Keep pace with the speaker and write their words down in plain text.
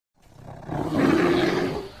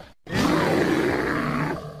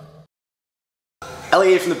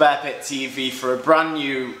Elliot from the Bear Pit TV for a brand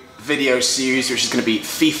new video series which is going to be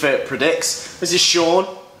FIFA Predicts. This is Sean.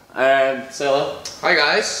 Say hello. Hi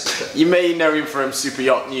guys. You may know him from Super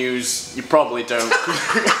Yacht News, you probably don't.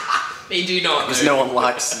 They do not. Because no one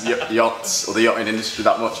likes yachts or the yachting industry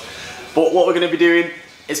that much. But what we're going to be doing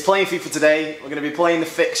is playing FIFA today. We're going to be playing the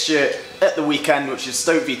fixture at the weekend, which is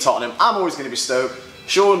Stoke v Tottenham. I'm always going to be Stoke.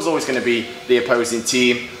 Sean's always going to be the opposing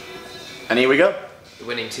team. And here we go. The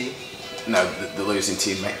winning team? No, the losing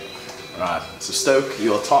team, mate. Right, so Stoke,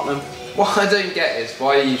 you're Tottenham. What I don't get is,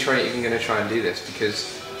 why are you even going to try and do this?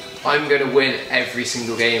 Because I'm going to win every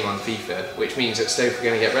single game on FIFA, which means that Stoke are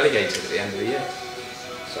going to get relegated at the end of the year.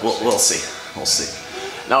 So We'll see. We'll see.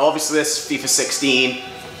 Now, obviously, this is FIFA 16,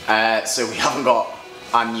 so we haven't got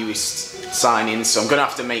our newest signings, so I'm going to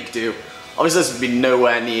have to make do. Obviously, this would be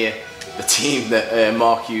nowhere near the team that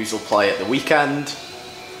Mark Hughes will play at the weekend.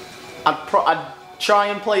 I'd try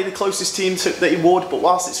and play the closest team that he would, but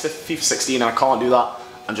whilst it's for FIFA 16 and I can't do that,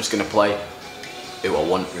 I'm just going to play who I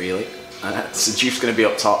want, really. So Juve's going to be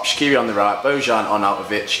up top, Shaqiri on the right, Bojan on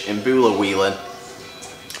Arnautovic, Mbula wheeling,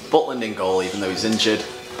 Butland in goal even though he's injured.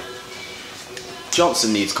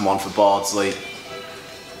 Johnson needs to come on for Bardsley,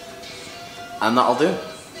 and that'll do.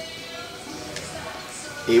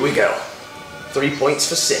 Here we go. 3 points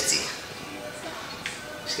for City.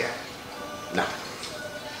 Scared? No.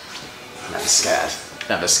 Never scared.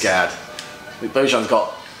 Never scared. Bojan's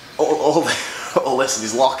got all this in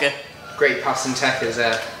his locker. Great passing tech is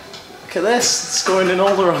there. Look at this, scoring in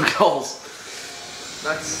all the wrong goals.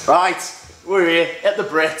 Nice. Right, we're here at the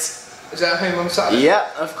Brit. Is that home on Saturday? Yeah,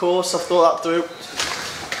 of course, I've thought that through.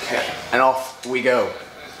 Okay. And off we go.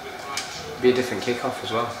 Be a different kick-off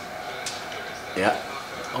as well. Yeah.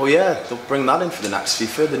 Oh yeah, they'll bring that in for the next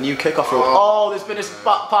FIFA, the new kick-off rule. Oh, there's been a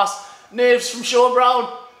back pass. Nerves from Sean Brown.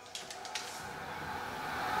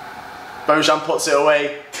 Bojan puts it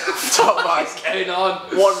away. Top What is going on?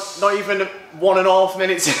 Not even 1.5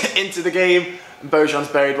 minutes into the game, and Bojan's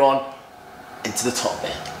buried one into the top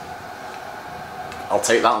bit. I'll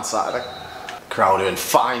take that on Saturday. Crowder in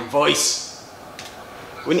fine voice.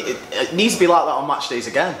 It needs to be like that on match days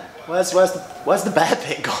again. Where's the Bear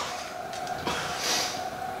Pit gone?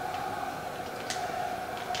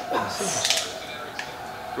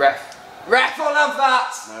 Ref, I'll have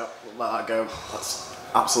that! No, we'll let that go. That's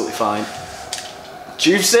absolutely fine.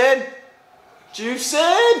 Juve's in! Juve's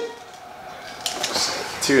in!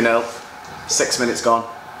 2-0. 6 minutes gone.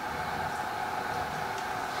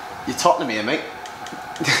 You're Tottenham here, mate.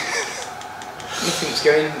 Nothing's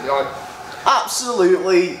going like...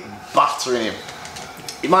 Absolutely battering him.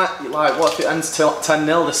 You might, like, what if it ends 10-0?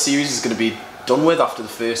 The series is going to be done with after the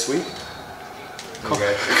first week.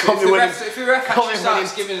 Okay. If the ref actually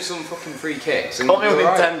starts giving some fucking free kicks, and can't be winning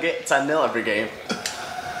right. 10-0 every game.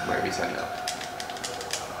 Maybe 10-0.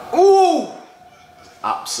 Ooh!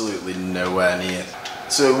 Absolutely nowhere near.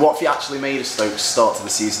 So what if you actually made a Stoke start to the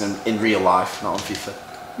season in real life, not on FIFA?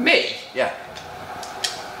 Me? Yeah.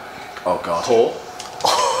 Oh god. Poor.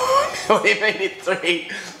 He made it 3.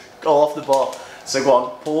 Goal off the bar. So go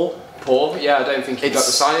on, Paul. Poor? Yeah, I don't think he got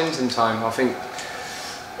the signings in time. I think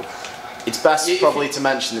it's best probably to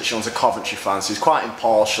mention that Sean's a Coventry fan, so he's quite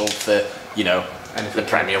impartial for, you know, the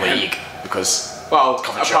Premier League, because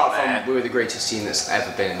Coventry apart from we were the greatest team that's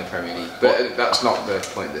ever been in the Premier League, but that's not the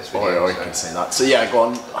point of this video. Oh, you can say that. So yeah, go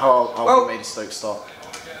on. How have you made a Stoke start?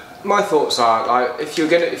 My thoughts are, like, if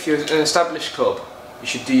you're an established club, you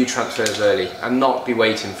should do your transfers early and not be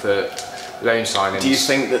waiting for loan signings. Do you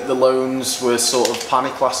think that the loans were sort of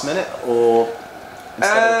panic last minute, or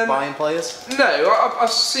instead of buying players? No, I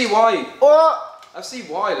see why. What? I see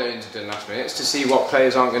why loans are done last minute. It's to see what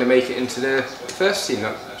players aren't going to make it into the first team.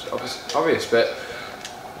 That's obvious, but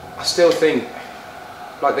I still think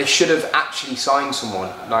like they should have actually signed someone,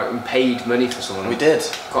 like, and paid money for someone. We did.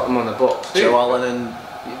 Got them on the books. Joe Allen and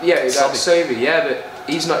that's Sobe. Yeah, but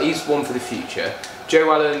he's not. He's one for the future.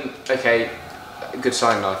 Joe Allen, okay, good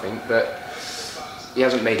signing I think, but he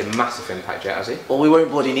hasn't made a massive impact yet, has he? Well, we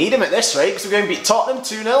won't bloody need him at this rate because we're going to beat Tottenham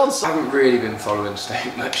 2-0 on I haven't really been following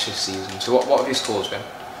Stoke much this season. So what have your scores been?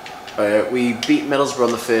 We beat Middlesbrough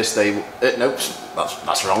on the first day. Nope,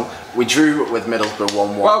 that's wrong. We drew with Middlesbrough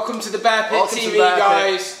 1-1. Welcome to the Bear Pit TV,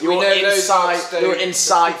 guys. Your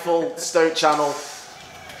insightful Stoke channel.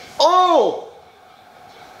 Oh!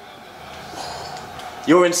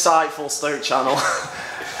 Your insightful Stoke channel.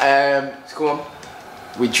 Go on.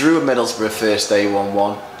 We drew with Middlesbrough first day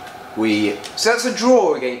 1-1. So that's a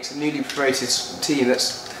draw against a newly promoted team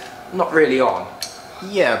that's not really on.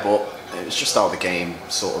 Yeah, but it was just how the game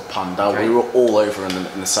sort of panned out. Okay. We were all over in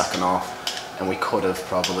the second half, and we could have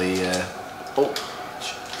probably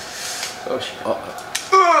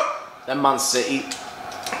Then Man City,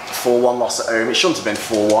 4-1 loss at home. It shouldn't have been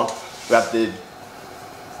 4-1. We had the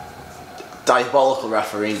diabolical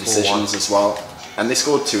refereeing decisions as well. And they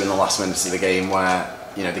scored 2 in the last minutes of the game where,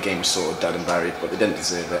 you know, the game was sort of dead and buried, but they didn't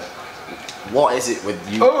deserve it. What is it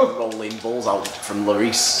with you rolling balls out from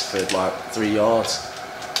Lloris for like 3 yards?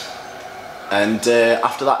 And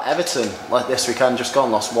after that, Everton, like this weekend, just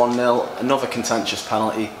gone, lost 1-0. Another contentious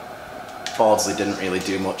penalty. Bardsley didn't really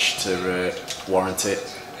do much to warrant it.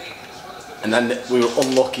 And then we were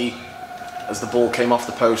unlucky as the ball came off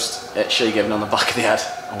the post. Shea given on the back of the head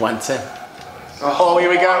and went in. Oh, here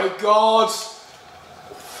we go. Oh my God!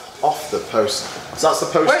 Off the post. So that's the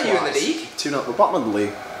post. Where are you in the league? 2-0. We're bottom of the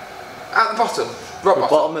league. At the bottom? Right, We're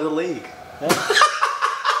bottom of the league. Yeah.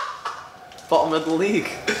 Bottom of the league.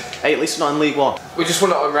 Hey, at least we're not in League One. We just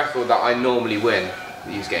want it on record that I normally win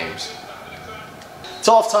these games. It's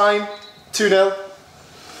half time. 2-0.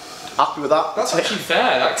 Happy with that. That's actually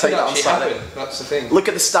fair. That could actually happen. That's the thing. Look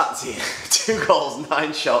at the stats here. 2 goals,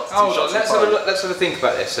 9 shots. Hold on, let's have a think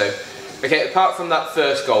about this. So, okay, apart from that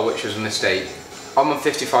first goal, which was a mistake, I'm on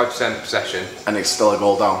 55% possession. And it's still a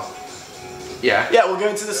goal down. Yeah. Yeah, we're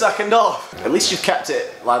going to the second half. At least you've kept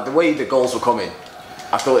it, like the way the goals were coming.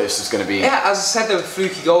 I thought this was going to be... Yeah, as I said, there were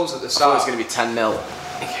fluky goals at the start. I thought it was going to be 10-0.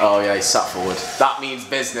 Okay. Oh yeah, he sat forward. That means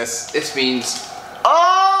business. This means...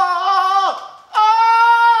 Oh!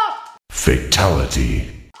 Oh!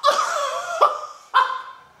 Fatality.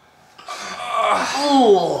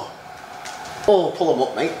 Oh! Oh, pull them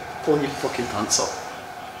up, mate. Pull your fucking pants up.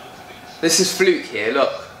 This is fluke here,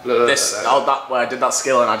 look. Look, that where I did that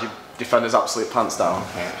skill and had your defender's absolute pants down.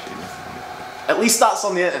 Okay, actually. At least that's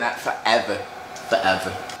on the internet forever. Forever.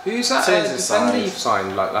 Who's that defender you've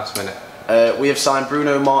signed like last minute? We have signed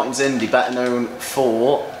Bruno Martins Indy, better known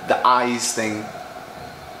for the eyes thing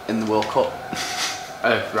in the World Cup.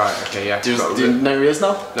 Oh, right, okay, yeah. Do you know who he is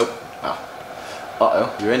now? Nope. Oh.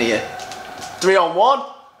 Uh-oh, you're in here. 3-on-1.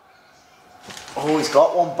 Oh, he's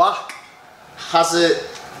got one back. Has it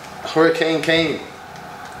Hurricane Kane?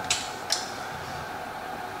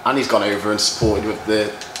 And he's gone over and supported with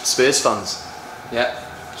the Spurs fans. Yeah,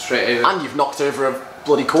 straight over. And you've knocked over a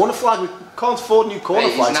bloody corner flag. We can't afford new corner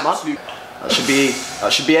flags, man. That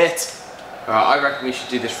should be it. I reckon we should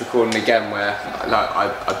do this recording again where like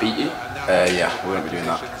I beat you. Yeah, we won't be doing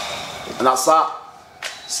that. And that's that.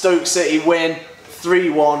 Stoke City win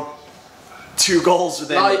 3-1. 2 goals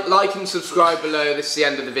within. Like and subscribe below. This is the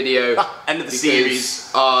end of the video. End of the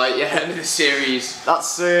series. Yeah, end of the series.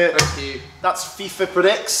 That's Thank you. That's FIFA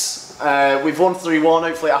predicts. We've won 3-1.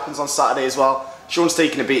 Hopefully it happens on Saturday as well. Sean's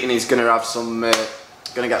taking a beating. He's going to have some.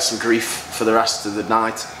 Going to get some grief for the rest of the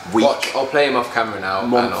night. Week. Watch, I'll play him off camera now.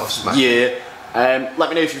 Month. Year. Let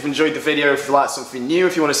me know if you've enjoyed the video. If you like something new.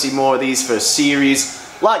 If you want to see more of these for a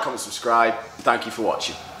series. Like, comment, subscribe. Thank you for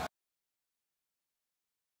watching.